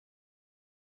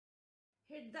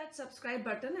Hit that subscribe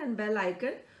button and bell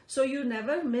icon so you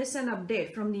never miss an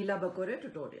update from Neela Bakore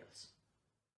tutorials.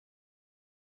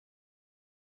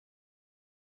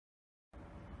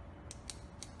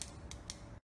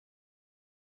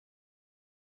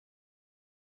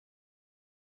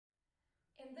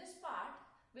 In this part,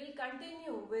 we'll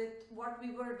continue with what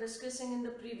we were discussing in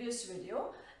the previous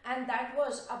video, and that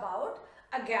was about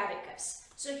Agaricus.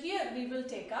 So here we will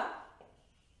take up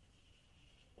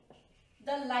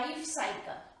the life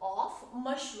cycle of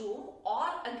mushroom or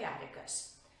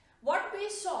Agaricus. What we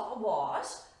saw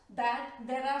was that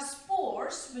there are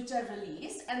spores which are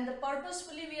released, and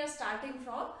purposefully we are starting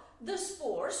from the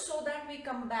spores so that we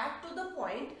come back to the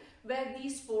point where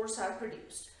these spores are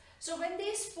produced. So when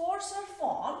these spores are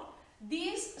formed,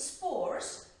 these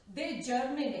spores, they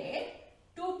germinate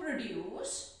to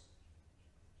produce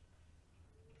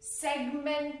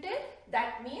segmented,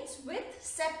 that means with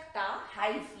septa,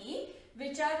 hyphae,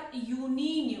 which are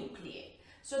uninucleate.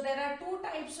 So there are two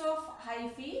types of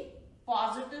hyphae,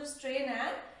 positive strain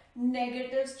and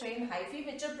negative strain hyphae,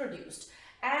 which are produced.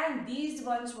 And these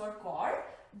ones were called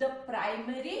the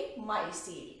primary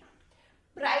mycelia.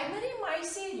 Primary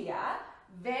mycelia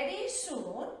very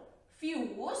soon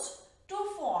fuse to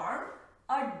form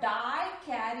a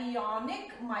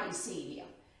dicaryonic mycelium.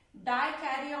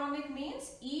 Dicaryonic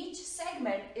means each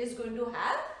segment is going to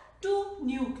have two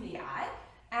nuclei,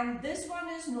 and this one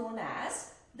is known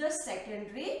as the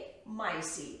secondary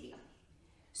mycelium.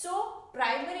 So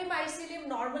primary mycelium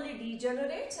normally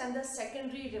degenerates and the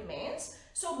secondary remains.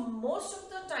 So most of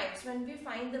the times when we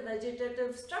find the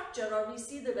vegetative structure or we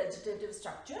see the vegetative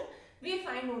structure, we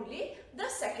find only the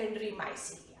secondary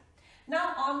mycelia.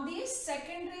 Now on these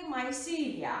secondary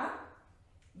mycelia,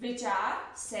 which are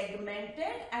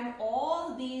segmented, and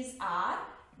all these are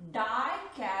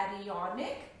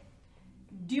dicaryonic,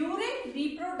 during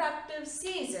reproductive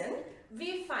season,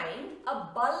 we find a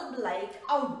bulb-like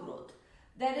outgrowth.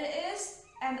 There is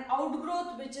an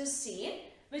outgrowth which is seen,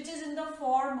 which is in the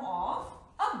form of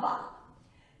a bulb.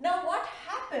 Now what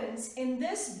happens in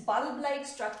this bulb-like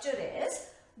structure is,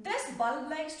 this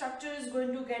bulb-like structure is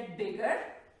going to get bigger,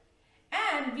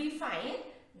 and we find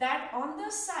that on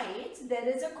the sides there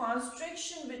is a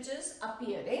constriction which is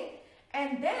appearing,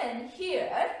 and then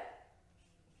here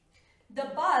the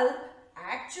bulb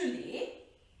actually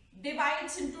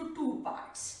divides into two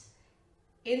parts.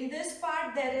 In this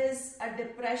part there is a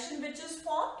depression which is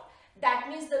formed. That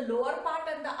means the lower part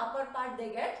and the upper part, they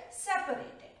get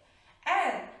separated.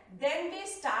 And then we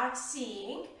start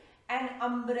seeing an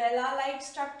umbrella-like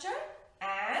structure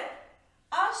and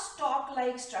a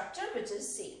stalk-like structure which is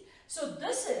seen. So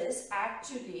this is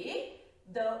actually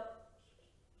the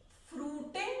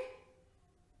fruiting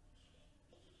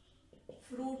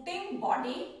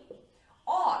body,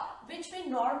 or which we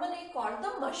normally call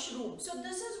the mushroom. So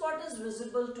this is what is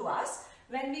visible to us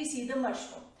when we see the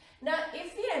mushroom. Now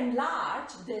if we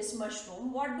enlarge this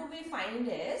mushroom, what do we find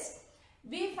is,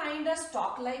 we find a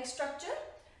stalk-like structure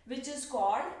which is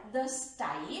called the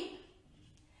stipe.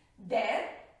 There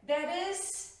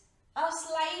is a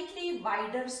slightly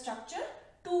wider structure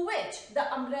to which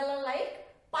the umbrella-like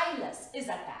pilus is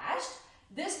attached.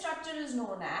 This structure is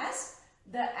known as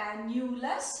the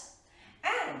annulus,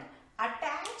 and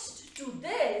attached to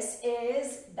this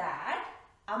is that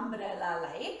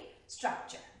umbrella-like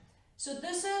structure. So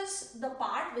this is the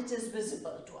part which is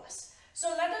visible to us. So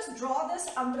let us draw this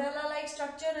umbrella-like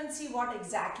structure and see what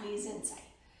exactly is inside.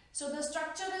 So the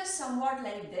structure is somewhat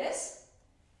like this,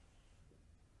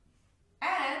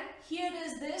 and here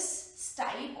is this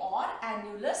stipe or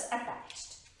annulus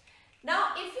attached.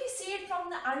 Now if we see it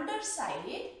from the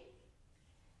underside,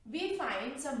 we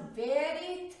find some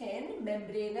very thin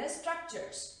membranous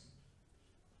structures,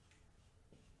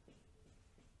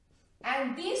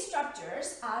 and these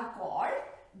structures are called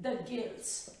the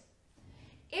gills.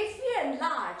 If we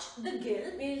enlarge the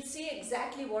gill, we will see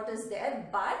exactly what is there,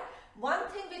 but one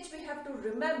thing which we have to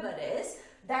remember is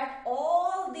that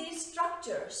all these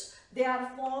structures, they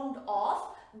are formed of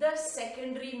the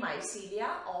secondary mycelia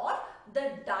or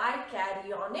the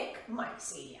dicaryonic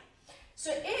mycelia.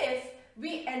 So if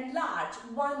we enlarge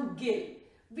one gill,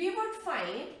 we would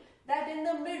find that in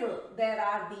the middle there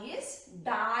are these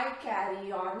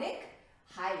dicaryonic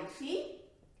hyphae,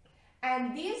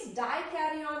 and these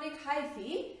dicaryonic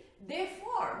hyphae, they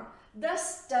form the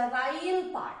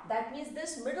sterile part. That means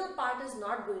this middle part is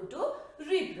not going to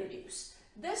reproduce.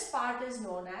 This part is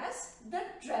known as the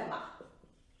trema.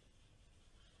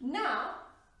 Now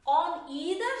on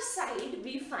either side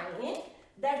we find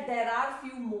that there are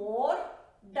few more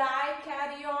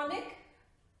dicaryonic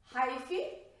hyphae,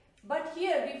 but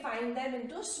here we find them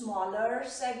into smaller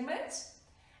segments,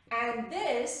 and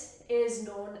this is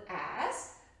known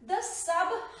as the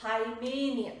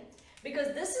subhymenium,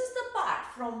 because this is the part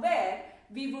from where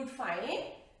we would find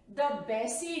the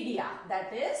basidia,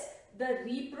 that is the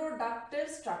reproductive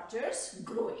structures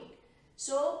growing.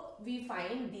 So we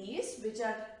find these which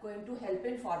are going to help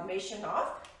in formation of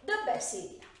the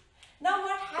basidia. Now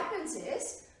what happens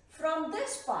is, from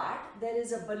this part there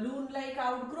is a balloon-like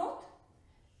outgrowth,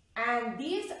 and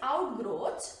these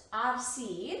outgrowths are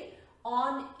seen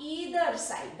on either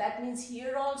side. That means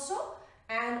here also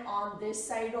and on this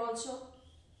side also.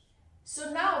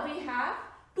 So now we have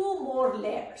two more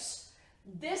layers.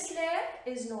 This layer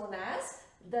is known as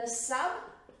the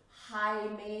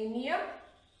subhymenium,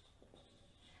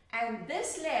 and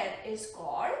this layer is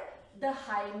called the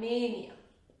hymenium.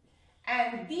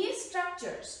 And these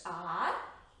structures are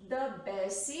the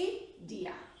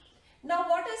basidia. Now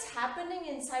what is happening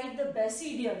inside the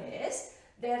basidium is,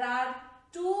 there are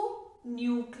two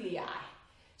nuclei.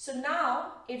 So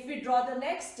now if we draw the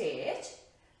next stage,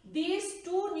 these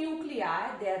two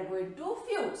nuclei, they are going to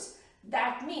fuse.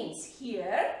 That means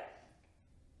here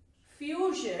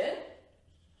fusion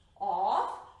of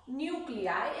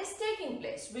nuclei is taking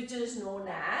place, which is known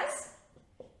as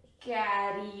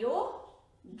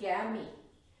karyogamy,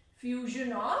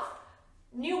 fusion of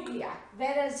nuclei.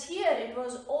 Whereas here it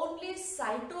was only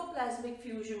cytoplasmic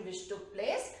fusion which took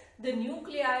place. The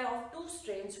nuclei of two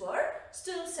strains were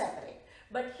still separate.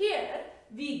 But here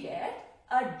we get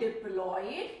a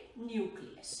diploid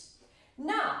nucleus.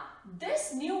 Now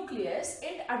this nucleus,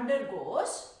 it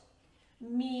undergoes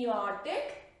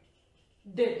meiotic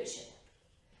division.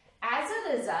 As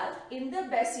a result, in the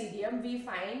basidium we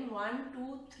find 1,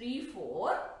 2, 3,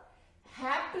 4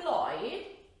 haploid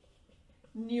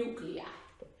nuclei.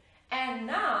 And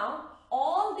now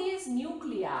all these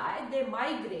nuclei, they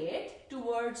migrate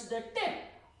towards the tip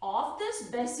of this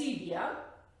basidium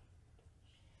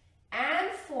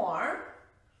and form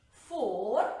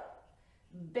 4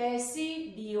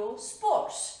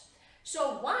 basidiospores.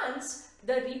 So once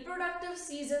the reproductive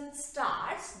season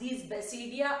starts, these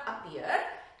basidia appear,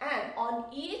 and on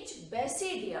each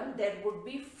basidium there would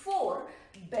be 4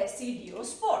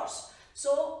 basidiospores.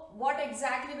 So what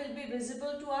exactly will be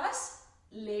visible to us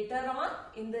later on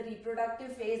in the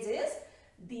reproductive phase is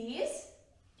these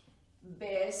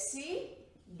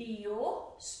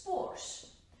basidiospores.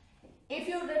 If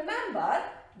you remember,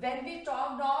 when we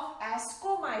talked of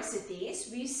Ascomycetes,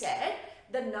 we said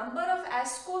the number of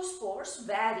ascospores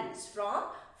varies from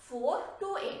 4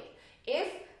 to 8.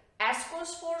 If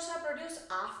ascospores are produced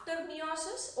after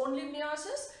meiosis, only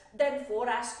meiosis, then 4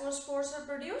 ascospores are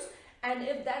produced. And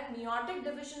if that meiotic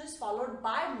division is followed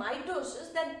by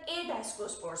mitosis, then 8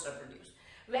 ascospores are produced.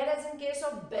 Whereas in case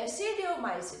of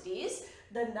Basidiomycetes,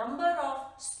 the number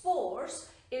of spores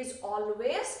is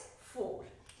always 4.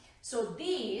 So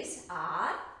these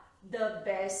are the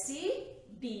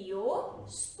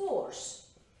basidiospores,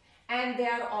 and they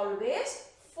are always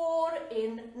 4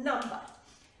 in number.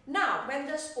 Now when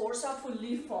the spores are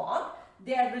fully formed,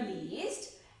 they are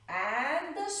released,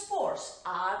 and the spores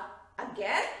are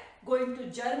again going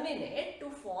to germinate to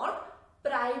form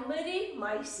primary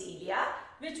mycelia,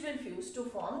 which will fuse to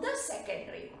form the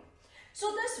secondary one.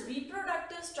 So this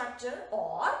reproductive structure,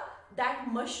 or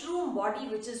that mushroom body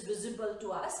which is visible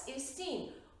to us, is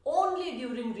seen only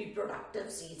during reproductive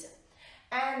season.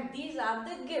 And these are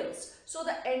the gills. So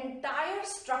the entire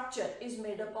structure is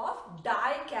made up of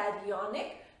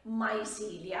dicaryonic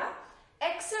mycelia,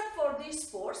 except for these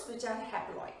spores which are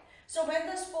haploid. So when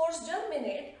the spores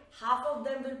germinate, half of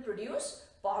them will produce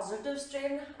positive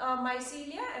strain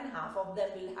mycelia and half of them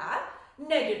will have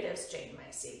negative strain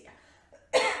mycelia.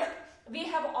 We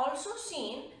have also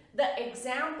seen the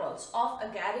examples of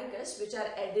Agaricus which are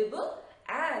edible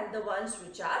and the ones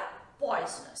which are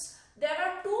poisonous. There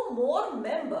are 2 more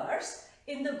members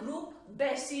in the group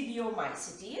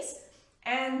Basidiomycetes,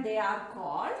 and they are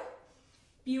called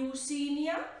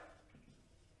Puccinia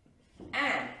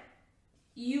and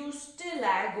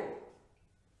Eustilago.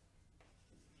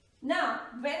 Now,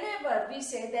 whenever we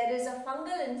say there is a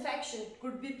fungal infection, it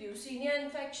could be Puccinia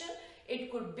infection, it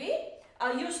could be a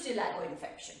Eustilago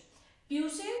infection.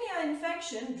 Puccinia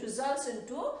infection results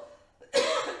into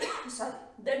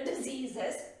the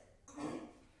diseases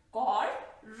called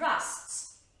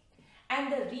rusts.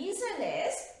 And the reason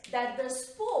is that the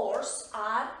spores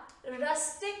are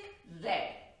rustic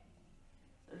red.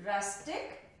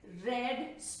 Rustic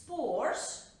red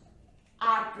spores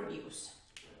are produced.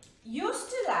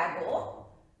 Eustilago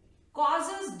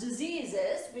causes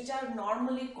diseases which are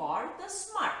normally called the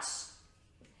smuts.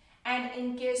 And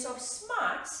in case of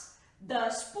smuts, the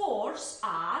spores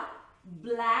are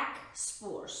black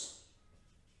spores.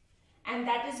 and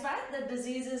that is why the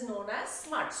disease is known as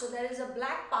smut. So there is a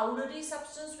black powdery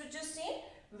substance which is seen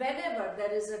whenever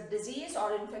there is a disease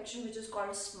or infection which is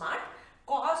called smut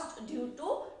caused due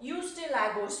to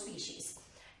Eustylago species.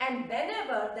 And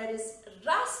whenever there is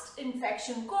rust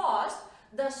infection caused,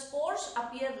 the spores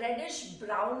appear reddish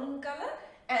brown in color,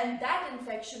 and that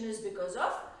infection is because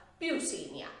of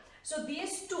Puccinia. So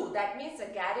these two, that means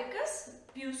Agaricus,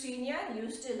 Puccinia and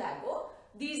Eustylago,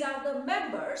 these are the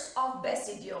members of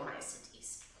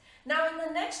Basidiomycetes. Now in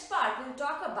the next part, we'll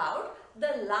talk about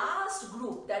the last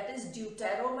group, that is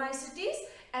Deuteromycetes,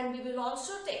 and we will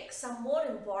also take some more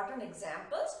important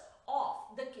examples of